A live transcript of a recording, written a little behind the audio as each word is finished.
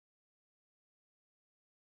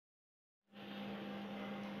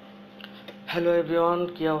Hello everyone,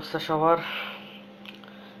 কি অবস্থা সবার?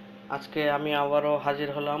 আজকে আমি আবারও হাজির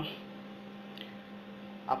হলাম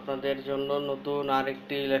আপনাদের জন্য নতুন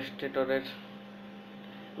আরেকটি ইলাস্ট্রেটরের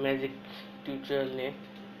ম্যাজিক টিউটোরিয়াল নিয়ে।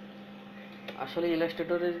 আসলে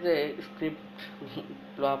ইলাস্ট্রেটরের যে স্ক্রিপ্ট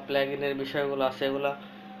প্লাগইনের বিষয়গুলো আছে, এগুলো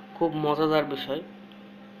খুব মজাদার বিষয়।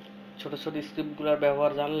 ছোট ছোট স্ক্রিপ্টগুলোর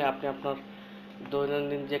ব্যবহার জানলে আপনি আপনার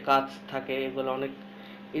দৈনন্দিন যে কাজ থাকে এগুলো অনেক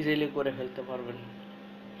ইজিলি করে ফেলতে পারবেন।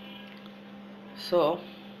 সো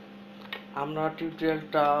আমরা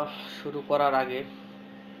টিউটোরিয়ালটা শুরু করার আগে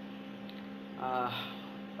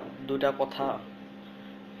দুটা কথা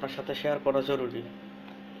আপনার সাথে শেয়ার করা জরুরি।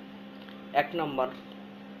 এক নাম্বার,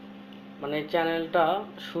 মানে চ্যানেলটা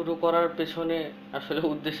শুরু করার পেছনে আসলে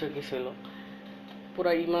উদ্দেশ্য কি ছিল,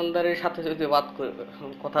 পুরা ইমানদারের সাথে যদি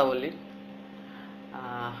কথা বলি,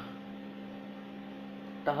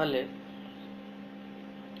 তাহলে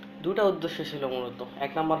দুটা উদ্দেশ্য ছিল মূলত।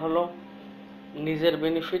 এক নাম্বার হলো নিজের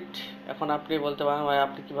বেনিফিট। এখন আপনি বলতে পারেন ভাই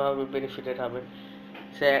আপনি কীভাবে বেনিফিটেড হবেন।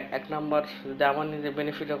 সে এক নাম্বার, যদি আমার নিজের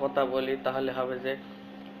বেনিফিটের কথা বলি তাহলে হবে যে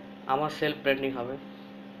আমার সেলফ ব্র্যান্ডিং হবে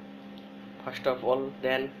ফার্স্ট অফ অল,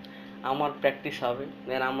 দেন আমার প্র্যাকটিস হবে,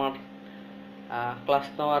 দেন আমার ক্লাস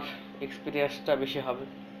নেওয়ার এক্সপিরিয়েন্সটা বেশি হবে।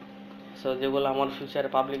 সো যেগুলো আমার ফিউচারে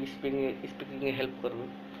পাবলিক স্পিকিংয়ে হেল্প করবে।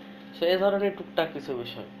 সো এই ধরনের টুকটাক কিছু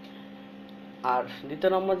বিষয়। আর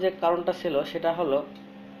দ্বিতীয় নম্বর যে কারণটা ছিল সেটা হলো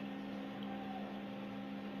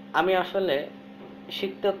আমি আসলে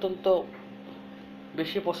শিখতে অত্যন্ত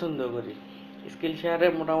বেশি পছন্দ করি। স্কিল শেয়ারে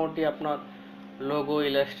মোটামুটি আপনার লোগো,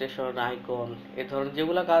 ইলাস্ট্রেশন, আইকন, এ ধরনের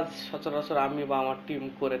যেগুলো কাজ সচরাচর আমি বা আমার টিম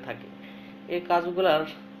করে থাকি, এই কাজগুলার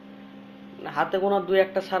হাতে গোনা দুই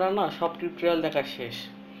একটা ছাড়া না সব টিউটোরিয়াল দেখা শেষ।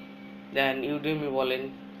 দেন ইউডেমি বলেন,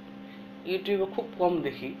 ইউটিউবে খুব কম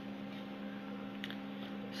দেখি।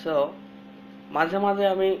 সো মাঝে মাঝে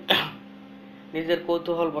আমি নিজের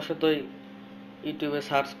কৌতূহল বশতই ইউটিউবে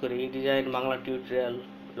সার্চ করি design Bangla tutorial,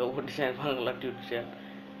 logo design Bangla tutorial.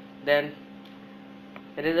 দেন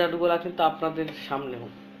রেজাল্টগুলো কিন্তু আপনাদের সামনেও,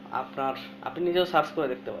 আপনি নিজেও সার্চ করে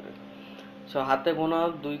দেখতে পারেন। সো হাতে গোনা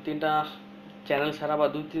দুই তিনটা চ্যানেল ছাড়া বা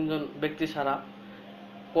দুই তিনজন ব্যক্তি ছাড়া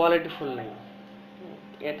কোয়ালিটিফুল নেই।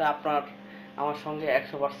 এটা আমার সঙ্গে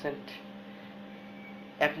 100%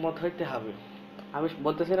 একমত হইতে হবে। আমি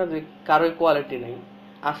বলতেছি না যে কারোই কোয়ালিটি নেই,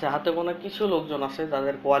 আছে হাতে গোনা কিছু লোকজন আছে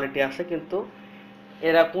যাদের কোয়ালিটি আছে, কিন্তু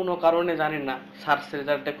এরা কোনো কারণে জানি না সার্চ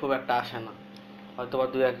রেজাল্টে খুব একটা আসে না, হয়তো বা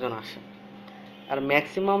দুই একজন আসে। আর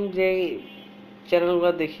ম্যাক্সিমাম যেই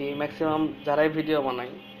চ্যানেলগুলো দেখি, ম্যাক্সিমাম যারাই ভিডিও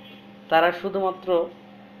বানায় তারা শুধুমাত্র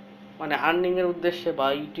মানে আর্নিংয়ের উদ্দেশ্যে বা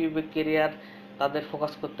ইউটিউবে কেরিয়ার তাদের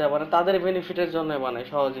ফোকাস করতে পারে, তাদের বেনিফিটের জন্য বানায়।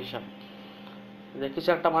 সহজ হিসাব যে কিছু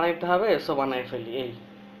একটা বানাইতে হবে, সো বানাই ফেলি এই।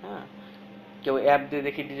 হ্যাঁ, কেউ অ্যাপ দিয়ে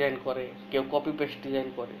দেখি ডিজাইন করে, কেউ কপি পেস্ট ডিজাইন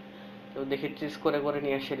করে, কেউ দেখি ট্রিস করে করে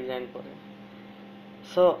নিয়ে এসে ডিজাইন করে।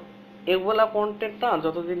 সো এগুলা কন্টেন্ট না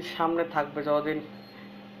যতদিন সামনে থাকবে, যতদিন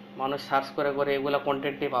মানুষ সার্চ করে করে এগুলা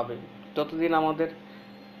কন্টেন্টই পাবে, ততদিন আমাদের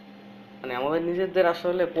নিজেদের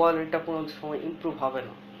আসলে কোয়ালিটিটা কোনো সময় ইমপ্রুভ হবে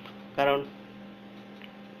না। কারণ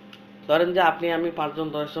ধরেন যে আমি 5 জন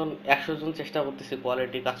 10 জন 100 জন চেষ্টা করতেছি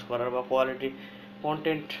কোয়ালিটি কাজ করার বা কোয়ালিটি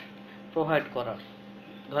কন্টেন্ট প্রোভাইড করার,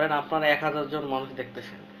 ধরেন আপনারা 1000 জন মানুষ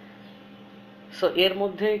দেখতেছেন। সো এর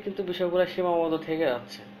মধ্যে কিন্তু বিষয়গুলো সীমাবদ্ধ থেকে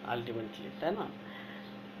যাচ্ছে আলটিমেটলি, তাই না?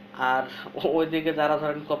 আর ওইদিকে যারা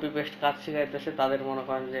ধরেন কপি পেস্ট কাজ শিখাইতেছে তাদের মনে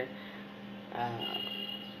করেন যে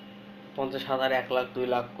 50,000, 1 লাখ, 2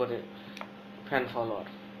 লাখ করে ফ্যান ফলোয়ার।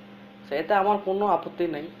 সো এতে আমার কোনো আপত্তি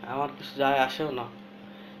নেই, আমার কিছু যায় আসেও না।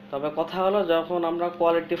 তবে কথা হলো যখন আমরা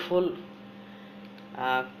কোয়ালিটিফুল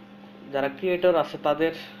যারা ক্রিয়েটর আছে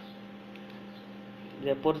তাদের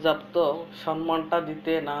যে পর্যাপ্ত সম্মানটা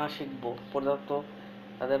দিতে না শিখবো, পর্যাপ্ত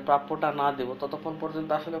তাদের প্রাপ্যটা না দেব, ততক্ষণ পর্যন্ত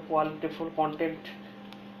আসলে কোয়ালিটিফুল কন্টেন্ট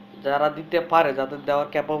যারা দিতে পারে, যাদের দেওয়ার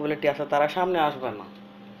ক্যাপাবিলিটি আছে, তারা সামনে আসবে না।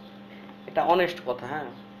 এটা অনেস্ট কথা। হ্যাঁ,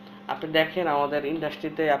 আপনি দেখেন আমাদের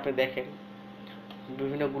ইন্ডাস্ট্রিতে, আপনি দেখেন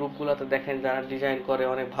বিভিন্ন গ্রুপগুলোতে দেখেন যারা ডিজাইন করে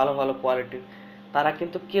অনেক ভালো ভালো কোয়ালিটির, তারা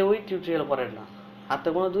কিন্তু কেউই টিউটোরিয়াল করে না। হাতে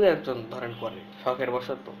কোনো দুই একজন ধরেন করে শখের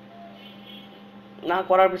বশত। না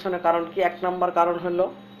করার পিছনে কারণ কি? 1 নাম্বার কারণ হলো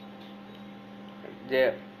যে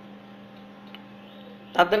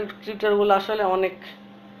তাদের টিউটোরিয়ালগুলো আসলে অনেক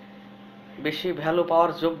বেশি ভ্যালু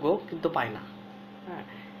পাওয়ার যোগ্য, কিন্তু পায় না। হ্যাঁ,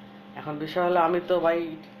 এখন বিষয় হলো আমি তো ভাই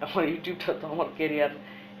আমার ইউটিউবটা তো আমার কেরিয়ার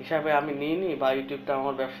হিসাবে আমি নিইনি, বা ইউটিউবটা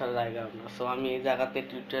আমার ব্যবসার জায়গা না। সো আমি এই জায়গাতে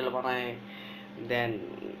টিউটোরিয়াল বানাই, দেন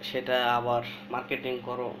সেটা আবার মার্কেটিং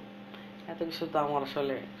করো, এত কিছু তো আমার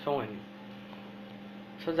আসলে সময় নেই।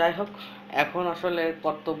 সো যাই হোক, এখন আসলে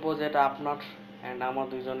কর্তব্য যেটা আপনার অ্যান্ড আমার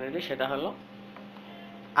দুইজনেরই, সেটা হলো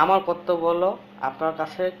আমার কর্তব্য হলো আপনার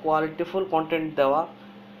কাছে কোয়ালিটিফুল কন্টেন্ট দেওয়া,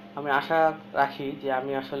 আমি আশা রাখি যে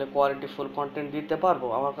আমি আসলে কোয়ালিটিফুল কন্টেন্ট দিতে পারবো।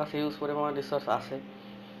 আমার কাছে হিউজ পরিমাণ রিসোর্স আছে।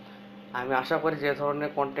 আমি আশা করি যে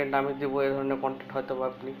ধরনের কন্টেন্ট আমি দিব, এই ধরনের কন্টেন্ট হয়তো বা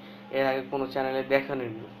আপনি এর আগে কোনো চ্যানেলে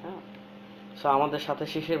দেখেননি। হ্যাঁ, সো আমাদের সাথে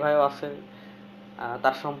শিশির ভাইও আছে,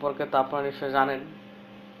 তার সম্পর্কে তো আপনারা নিশ্চয়ই জানেন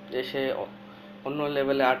যে সে অন্য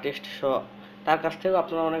লেভেলে আর্টিস্ট। সো তার কাছ থেকেও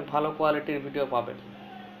আপনারা অনেক ভালো কোয়ালিটির ভিডিও পাবেন।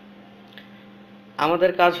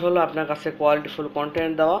 আমাদের কাজ হলো আপনার কাছে কোয়ালিটিফুল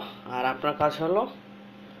কন্টেন্ট দেওয়া, আর আপনার কাজ হলো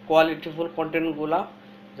কোয়ালিটিফুল কন্টেন্টগুলা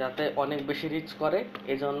যাতে অনেক বেশি রিচ করে,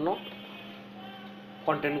 এজন্য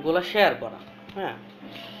কন্টেন্টগুলো শেয়ার করা। হ্যাঁ,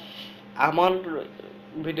 আমার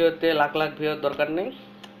ভিডিওতে লাখ লাখ ভিউর দরকার নেই।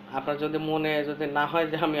 আপনার যদি মনে যদি না হয়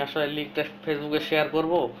যে আমি আসলে লিঙ্কটা ফেসবুকে শেয়ার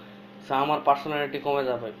করব, আমার পার্সোনালিটি কমে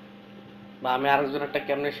যাবে, বা আমি আরেকজনেরটা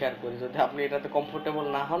কেমনে শেয়ার করি, যদি আপনি এটাতে কমফোর্টেবল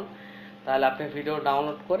না হন, তাহলে আপনি ভিডিও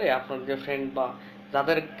ডাউনলোড করে আপনার যে ফ্রেন্ড বা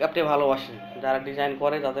যাদের আপনি ভালোবাসেন, যারা ডিজাইন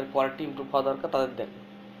করে, যাদের কোয়ালিটি ইমপ্রুভ হওয়া দরকার, তাদের দেন।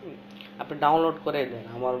 আপনি ডাউনলোড করে দেন,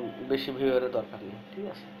 আমার বেশি ভিউয়ের দরকার নেই। ঠিক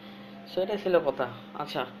আছে, সো এটাই ছিল কথা।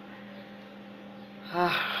 আচ্ছা,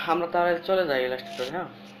 আমরা তাহলে চলে যাই ইলাস্ট্রেটরে। হ্যাঁ,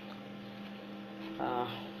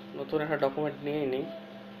 নতুন একটা ডকুমেন্ট নিয়ে নিই।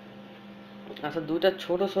 আচ্ছা, দুইটা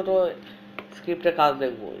ছোট ছোট স্ক্রিপ্টের কাজ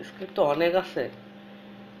দেখবো। স্ক্রিপ্ট তো অনেক আছে,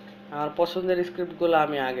 আমার পছন্দের স্ক্রিপ্টগুলো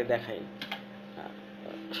আমি আগে দেখাই।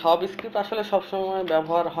 সব স্ক্রিপ্ট আসলে সব সময়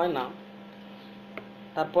ব্যবহার হয় না,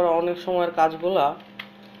 তারপর অনেক সময়ের কাজগুলা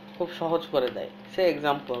খুব সহজ করে দেয়। সে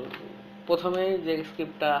এক্সাম্পল, প্রথমেই যে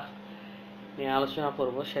স্ক্রিপ্টটা নিয়ে আলোচনা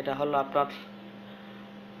করব সেটা হলো আপনার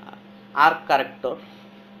আর্ক কারেক্টর।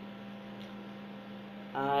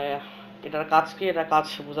 এটার কাজ কি? এটা কাজ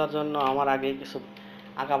বোঝার জন্য আমার আগে কিছু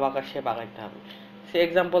আঁকা বাঁকা সে বাগাইতে হবে। সে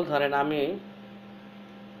এক্সাম্পল ধরেন, আমি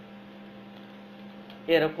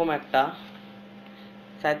এরকম একটা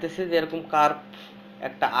চাইতেছি যে এরকম কার্ভ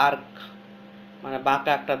একটা আর্ক, মানে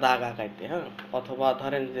বাঁকা একটা দাগ আঁকাইতে। হ্যাঁ, অথবা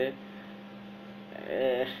ধরেন যে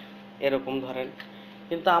এরকম ধরেন,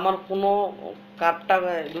 কিন্তু আমার কোনো কার্ভটা,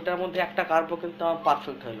 দুটার মধ্যে একটা কার্ভও কিন্তু আমার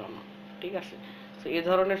পারফেক্ট হইল না। ঠিক আছে, তো এই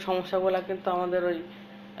ধরনের সমস্যাগুলো কিন্তু আমাদের ওই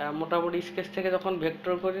মোটামুটি স্কেচ থেকে যখন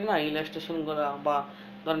ভেক্টর করি না, ইলাস্ট্রেশনগুলো, বা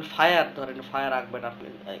ধরেন ফায়ার আঁকবেন আপনি,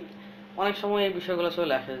 অনেক সময় এই বিষয়গুলো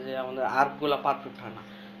চলে আসে যে আমাদের আর্কগুলো পারফেক্ট হয় না,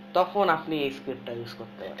 তখন আপনি এই স্ক্রিপ্টটা ইউজ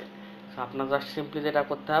করতে পারেন। আপনার জাস্ট সিম্পলি যেটা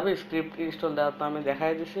করতে হবে, স্ক্রিপ্ট ইনস্টল দেওয়ার তো আমি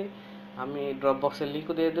দেখাই দিছি, আমি ড্রপ বক্সের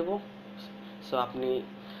লিঙ্কও দিয়ে দেবো। সো আপনি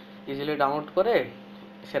ইজিলি ডাউনলোড করে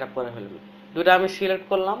সেট আপ করে ফেলবেন। দুটো আমি সিলেক্ট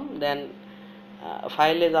করলাম, দেন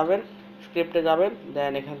ফাইলে যাবেন, স্ক্রিপ্টে যাবেন,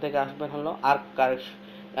 দেন এখান থেকে আসবেন হলো আর্ক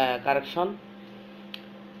কারেকশন।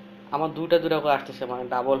 আমার দুটা করে আসতেছে, মানে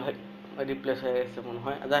ডাবল রিপ্লেস হয়ে গেছে মনে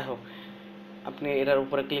হয়। যাই হোক, আপনি এটার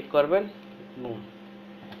উপরে ক্লিক করবেন, বুম,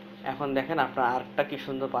 এখন দেখেন আপনার আর্কটা কি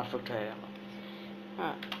সুন্দর পারফেক্ট হয়ে গেল।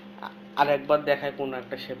 হ্যাঁ, আর একবার দেখায় কোনো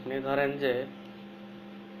একটা শেপ নিয়ে, ধরেন যে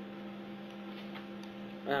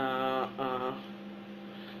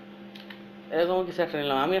এরকম কিছু একটা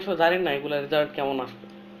নিলাম। আমি আসলে জানি না এগুলো রেজাল্ট কেমন আসবে,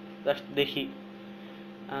 জাস্ট দেখি।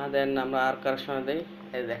 দেন আমরা আর কারেকশনে দিই,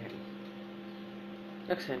 এই দেখেন,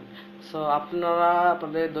 দেখছেন? সো আপনারা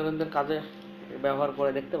আপনাদের দৈনন্দিন কাজে ব্যবহার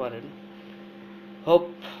করে দেখতে পারেন, হোপ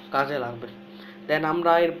কাজে লাগবে। দেন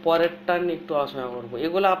আমরা এর পরেরটা নিয়ে একটু আলোচনা করবো।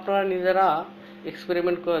 এগুলো আপনারা নিজেরা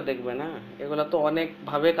এক্সপেরিমেন্ট করে দেখবেন। হ্যাঁ, এগুলো তো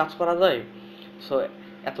অনেকভাবে কাজ করা যায়। সো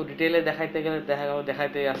এত ডিটেলে দেখাইতে গেলে দেখা গেল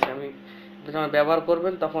দেখাইতেই আসে, আমি যখন ব্যবহার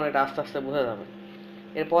করবেন তখন এটা আস্তে আস্তে বোঝা যাবে।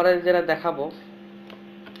 এরপরে যেটা দেখাবো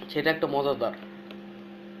সেটা একটু মজাদার।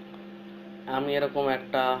 আমি এরকম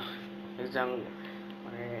একটা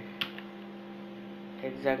মানে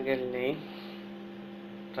হেক্সাঙ্গেল নেই,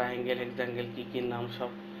 ট্রায়াঙ্গেল, হেক্সাঙ্গেল কি কি নাম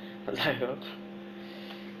সব, যাই হোক।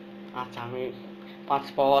 আচ্ছা, আমি 5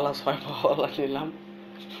 পাওয়ালা 6 পাওয়ালা নিলাম।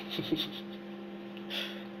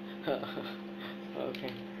 ওকে,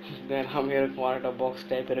 দেন আমি এরকম আর একটা বক্স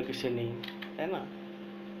টাইপের কিছু নিই, তাই না?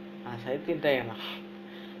 আচ্ছা, এই তিনটাই এনাফ।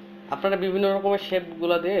 আপনারা বিভিন্ন রকমের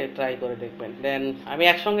শেপগুলো দিয়ে ট্রাই করে দেখবেন। দেন আমি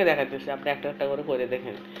একসঙ্গে দেখাইতেছি, আপনি একটা একটা করে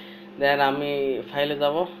দেখেন। দেন আমি ফাইলে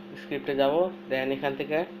যাব, স্ক্রিপ্টে যাব, দেন এখান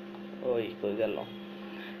থেকে ওই কই গেল,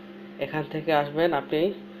 এখান থেকে আসবেন আপনি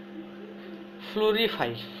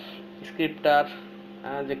ফ্লুরিফাই স্ক্রিপ্টার,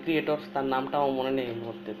 যে ক্রিয়েটর তার নামটা আমার মনে নেই এই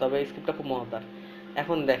মুহূর্তে, তবে এই স্ক্রিপ্টটা খুব মজাদার।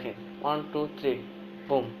 এখন দেখেন 1 2 3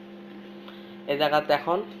 বুম, এই জায়গাতে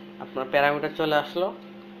এখন আপনার প্যারামিটার চলে আসলো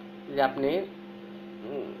যে আপনি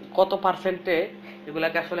কত পার্সেন্টে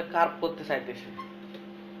এগুলাকে আসলে কার্ভ করতে চাইতেছি।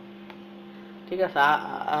 ঠিক আছে,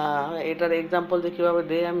 এটার এক্সাম্পল যে কীভাবে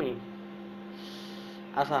দেই আমি,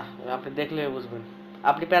 আচ্ছা আপনি দেখলে বুঝবেন।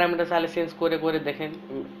 আপনি প্যারামিটার চাইলে চেঞ্জ করে দেখেন,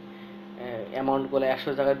 অ্যামাউন্টগুলো 100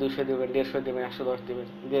 জায়গায় 200 দেবেন, 150 দেবেন, 110 দেবেন,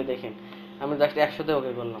 দিয়ে দেখেন। আমি জাস্ট 100 তে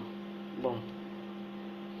ওকে করলাম, বুম।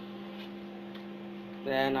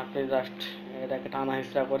 দেন আপনি জাস্ট এটাকে টানা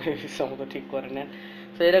হিচড়া করে ইচ্ছা মতো ঠিক করে নেন।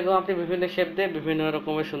 তো এরকম আপনি বিভিন্ন শেপ দিয়ে বিভিন্ন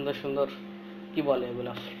রকমের সুন্দর সুন্দর কি বলে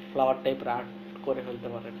এগুলো ফ্লাওয়ার টাইপের আর্ট করে ফেলতে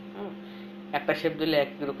পারেন। হ্যাঁ, একটা শেপ দিলে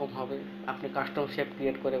একরকম হবে, আপনি কাস্টম শেপ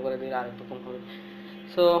ক্রিয়েট করে করে দিলে আরেক রকম হবে।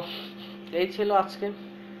 সো এই ছিল আজকে।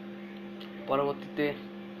 পরবর্তীতে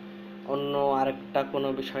অন্য আরেকটা কোনো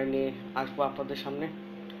বিষয় নিয়ে আসবো আপনাদের সামনে।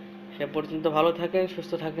 সে পর্যন্ত ভালো থাকেন,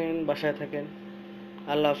 সুস্থ থাকেন, বাসায় থাকেন।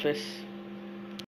 আল্লাহ হাফেজ।